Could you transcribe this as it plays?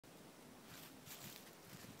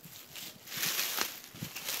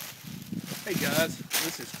Hey guys,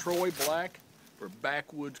 this is Troy Black for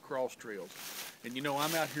Backwoods Cross Trails. And you know,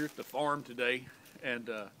 I'm out here at the farm today and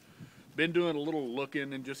been doing a little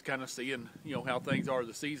looking and just kind of seeing, you know, how things are.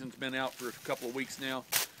 The season's been out for a couple of weeks now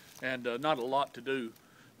and not a lot to do.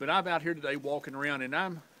 But I'm out here today walking around and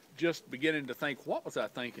I'm just beginning to think, what was I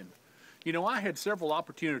thinking? You know, I had several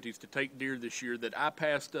opportunities to take deer this year that I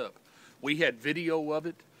passed up. We had video of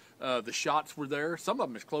it. The shots were there, some of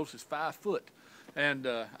them as close as 5 foot. And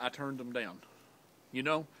I turned them down. You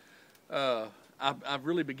know, I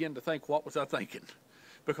really began to think, what was I thinking?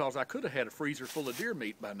 Because I could have had a freezer full of deer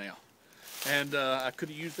meat by now. And I could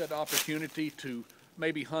have used that opportunity to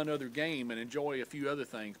maybe hunt other game and enjoy a few other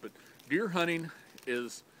things. But deer hunting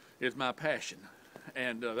is my passion.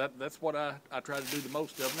 And that's what I try to do the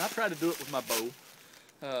most of. And I try to do it with my bow.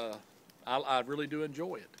 I really do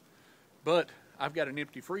enjoy it. But I've got an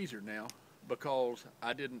empty freezer now, because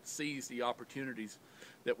I didn't seize the opportunities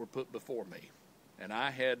that were put before me. And I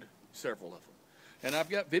had several of them. And I've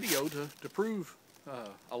got video to prove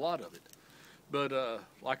a lot of it. But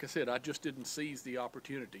like I said, I just didn't seize the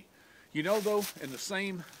opportunity. You know, though, in the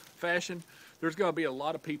same fashion, there's going to be a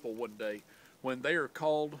lot of people one day when they are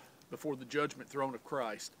called before the judgment throne of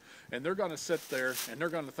Christ. And they're going to sit there and they're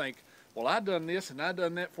going to think, well, I done this and I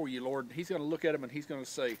done that for you, Lord. And he's going to look at them and he's going to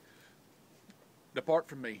say, depart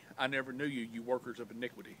from me, I never knew you, you workers of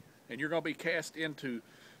iniquity. And you're going to be cast into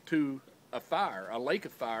a fire, a lake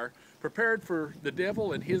of fire, prepared for the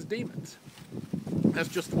devil and his demons. That's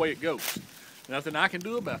just the way it goes. Nothing I can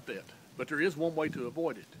do about that. But there is one way to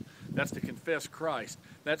avoid it. That's to confess Christ.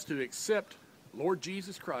 That's to accept Lord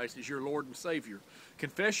Jesus Christ as your Lord and Savior.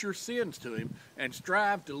 Confess your sins to him and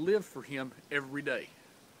strive to live for him every day.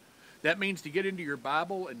 That means to get into your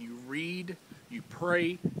Bible and you read, you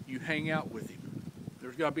pray, you hang out with him.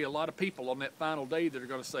 There's going to be a lot of people on that final day that are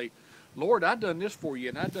going to say, Lord, I done this for you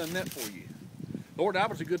and I done that for you. Lord, I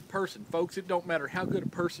was a good person. Folks, it don't matter how good a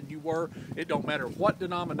person you were. It don't matter what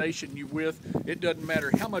denomination you're with. It doesn't matter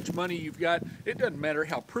how much money you've got. It doesn't matter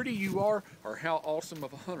how pretty you are or how awesome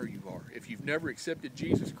of a hunter you are. If you've never accepted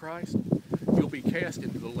Jesus Christ, you'll be cast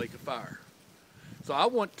into the lake of fire. So I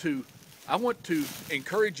want to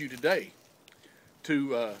encourage you today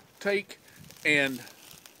to take and,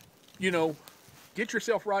 you know, get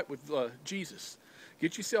yourself right with Jesus.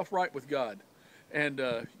 Get yourself right with God. And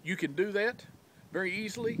you can do that very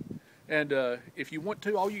easily. And if you want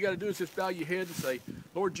to, all you got to do is just bow your head and say,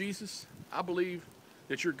 Lord Jesus, I believe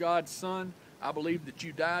that you're God's son. I believe that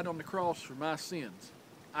you died on the cross for my sins.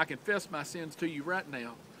 I confess my sins to you right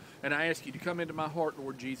now. And I ask you to come into my heart,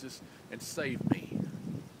 Lord Jesus, and save me.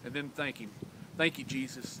 And then thank him. Thank you,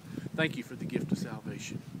 Jesus. Thank you for the gift of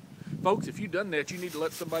salvation. Folks, if you've done that, you need to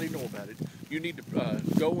let somebody know about it. You need to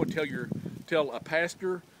go and tell a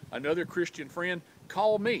pastor, another Christian friend.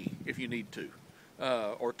 Call me if you need to,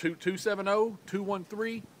 or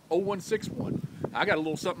 270-213-0161. I got a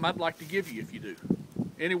little something I'd like to give you if you do.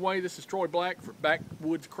 Anyway, this is Troy Black for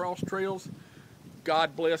Backwoods Cross Trails.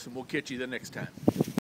 God bless, and we'll catch you the next time.